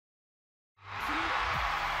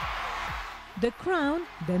The crown,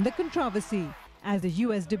 then the controversy. As the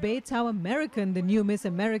US debates how American the new Miss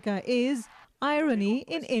America is, irony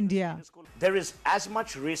in India. There is as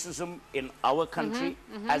much racism in our country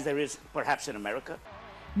as there is perhaps in America.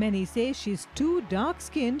 Many say she's too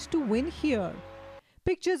dark-skinned to win here.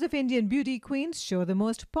 Pictures of Indian beauty queens show the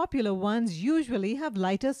most popular ones usually have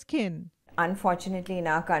lighter skin. Unfortunately, in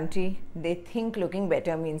our country, they think looking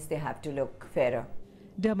better means they have to look fairer.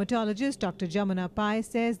 Dermatologist Dr. Jamuna Pai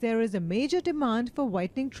says there is a major demand for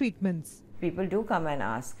whitening treatments. People do come and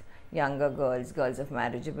ask, younger girls, girls of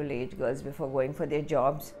marriageable age, girls before going for their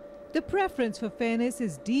jobs. The preference for fairness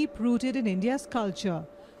is deep-rooted in India's culture.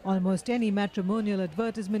 Almost any matrimonial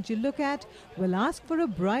advertisement you look at will ask for a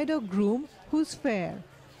bride or groom who's fair.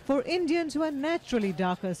 For Indians who are naturally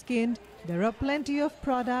darker skinned, there are plenty of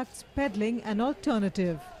products peddling an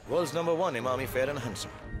alternative. World's #1 Imami Fair and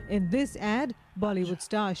Handsome. In this ad, Bollywood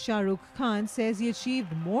star Shah Rukh Khan says he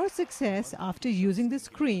achieved more success after using this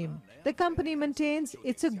cream. The company maintains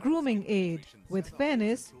it's a grooming aid, with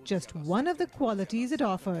fairness just one of the qualities it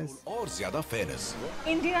offers. Aur zyada fairness.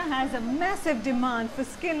 India has a massive demand for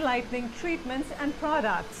skin lightening treatments and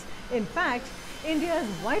products. In fact, India's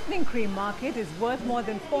whitening cream market is worth more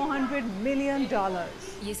than $400 million.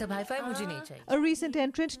 ये सब hi-fi मुझे नहीं चाहिए. A recent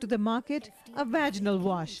entrant to the market, a vaginal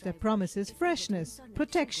wash that promises freshness,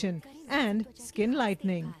 protection and skin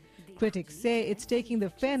lightening. Critics say it's taking the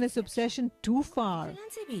fairness obsession too far.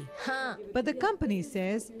 से भी. हाँ. But the company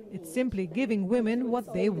says it's simply giving women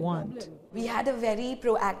what they want. We had a very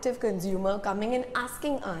proactive consumer coming and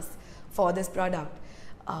asking us for this product.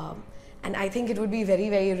 And I think it would be very,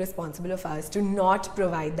 very irresponsible of us to not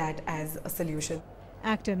provide that as a solution.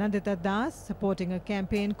 Actor Nandita Das, supporting a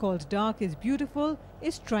campaign called Dark is Beautiful,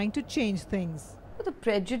 is trying to change things. The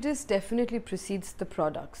prejudice definitely precedes the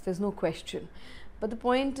products, there's no question. But the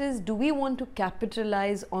point is, do we want to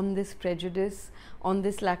capitalize on this prejudice, on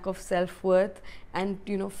this lack of self-worth and,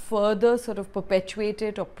 further sort of perpetuate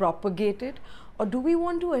it or propagate it? Or do we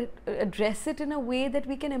want to address it in a way that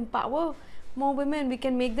we can empower more women, we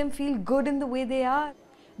can make them feel good in the way they are?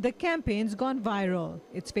 The campaign's gone viral.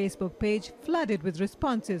 Its Facebook page flooded with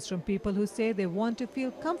responses from people who say they want to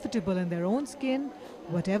feel comfortable in their own skin,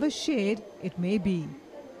 whatever shade it may be.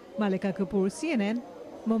 Malika Kapoor, CNN,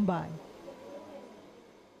 Mumbai.